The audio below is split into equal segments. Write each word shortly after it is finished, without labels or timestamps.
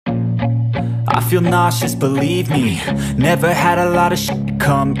I feel nauseous, believe me. Never had a lot of shit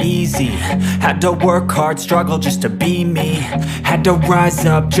come easy. Had to work hard, struggle just to be me. Had to rise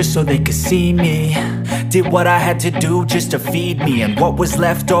up just so they could see me. Did what I had to do just to feed me. And what was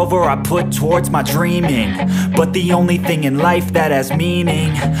left over I put towards my dreaming. But the only thing in life that has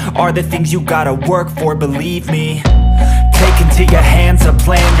meaning are the things you gotta work for, believe me. Take into your hands a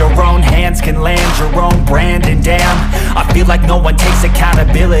plan. Your own hands can land your own brand. And damn, I feel like no one takes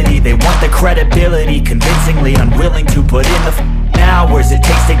accountability. They want the credibility, convincingly unwilling to put in the hours it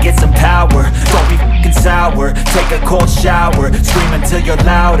takes to get some power. Don't be f***ing sour. Take a cold shower. Scream until you're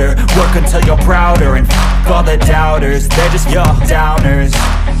louder. Work until you're prouder. And f*** all the doubters, they're just your downers.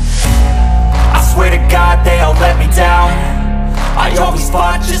 I swear to God they all let me down. I always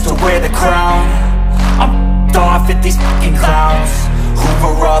fought just to wear the crown. I'm off at these fucking clowns who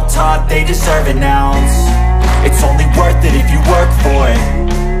were all taught they deserve an ounce. It's only worth it if you work for it.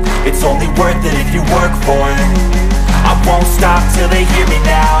 It's only worth it if you work for it. I won't stop till they hear me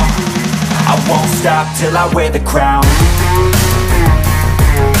now. I won't stop till I wear the crown.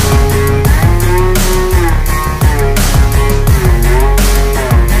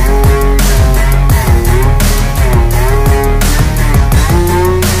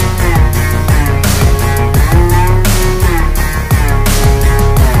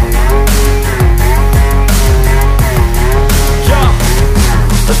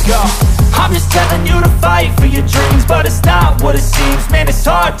 I'm just telling you to fight for your dreams, but it's not what it seems. Man, it's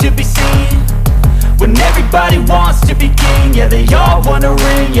hard to be seen when everybody wants to be king. Yeah, they all wanna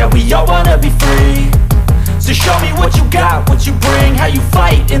ring, yeah, we all wanna be free. So show me what you got, what you bring. How you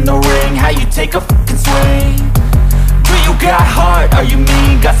fight in the ring, how you take a fucking swing. Do you got heart, are you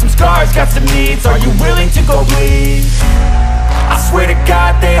mean? Got some scars, got some needs, are you willing to go bleed? I swear to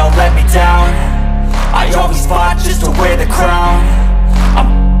God they all let me down. I always fought just to wear the crown.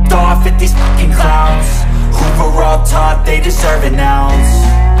 I'm off at these fucking clowns who were all taught they deserve an ounce.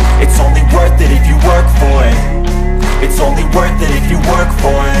 It's only worth it if you work for it. It's only worth it if you work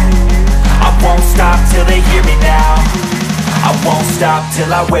for it. I won't stop till they hear me now. I won't stop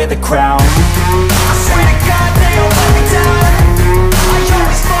till I wear the crown. I swear to God they all let me down. I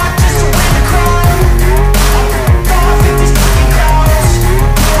always fought just to wear the crown. I'm off at these fucking clowns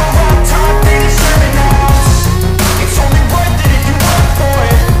who were all taught they deserve an ounce. It's only worth it if you work for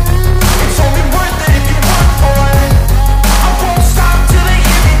it. It's only worth it if you work for it. I won't stop till they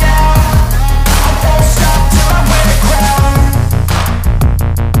hear me now. I won't stop till I wear the crown.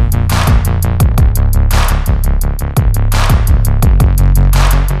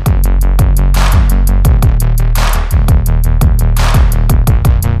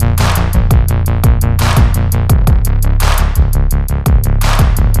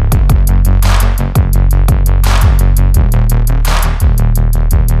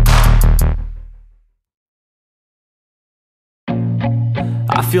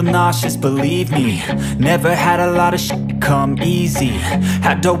 I feel nauseous, believe me. Never had a lot of shit come easy.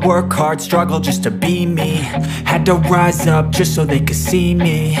 Had to work hard, struggle just to be me. Had to rise up just so they could see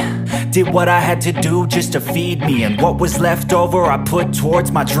me. Did what I had to do just to feed me. And what was left over I put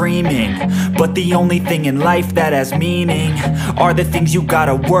towards my dreaming. But the only thing in life that has meaning are the things you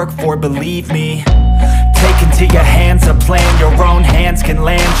gotta work for, believe me. Take into your hands a plan. Your own hands can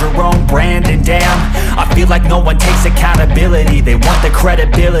land your own brand. And damn, I feel like no one takes accountability. They want the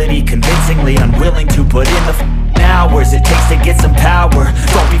credibility, convincingly unwilling to put in the hours it takes to get some power.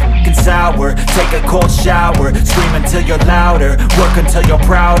 Don't be f***ing sour. Take a cold shower. Scream until you're louder. Work until you're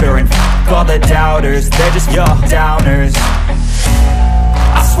prouder. And f*** all the doubters, they're just your downers.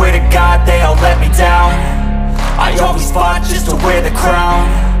 I swear to God they all let me down. I always fought just to wear the crown.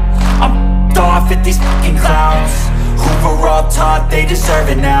 I'm off at these fucking clowns who were all taught they deserve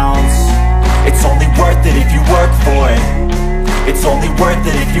an ounce. It's only worth it if you work for it. It's only worth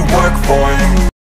it if you work for it.